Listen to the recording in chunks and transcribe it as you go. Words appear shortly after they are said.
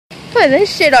putting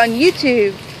this shit on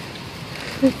YouTube.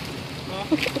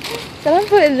 So I'm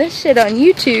putting this shit on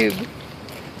YouTube.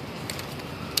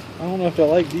 I don't know if they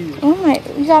like these. Oh my,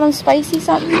 you got them spicy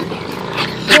something?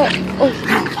 What?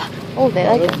 Oh, they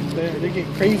like it. They get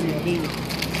crazy on these.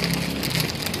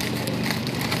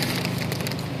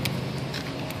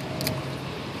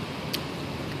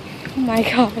 Oh my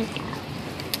god.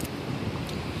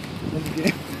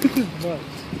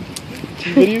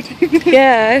 You videotape?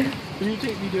 Yeah.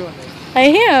 Videotape me doing this. I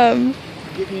am.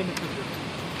 Get me in the picture.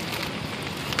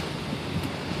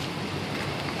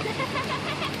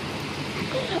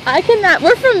 I cannot.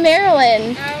 We're from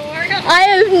Maryland. Oh, we're not. I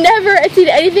have never seen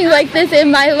anything like this in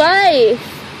my life.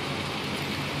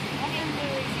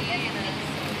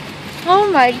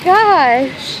 Oh my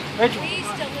gosh. We used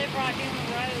to live right down the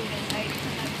road and they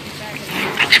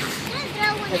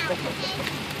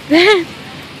used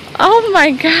to Oh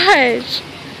my gosh.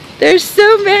 There's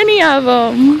so many of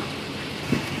them.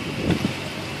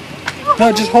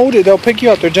 No, just hold it. They'll pick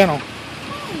you up. They're gentle.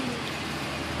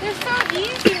 They're so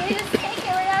easy. They just take it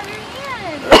right out of your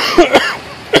hand.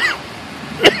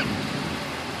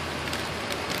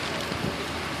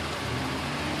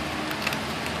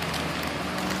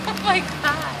 Oh my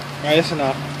god. Alright, that's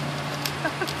enough.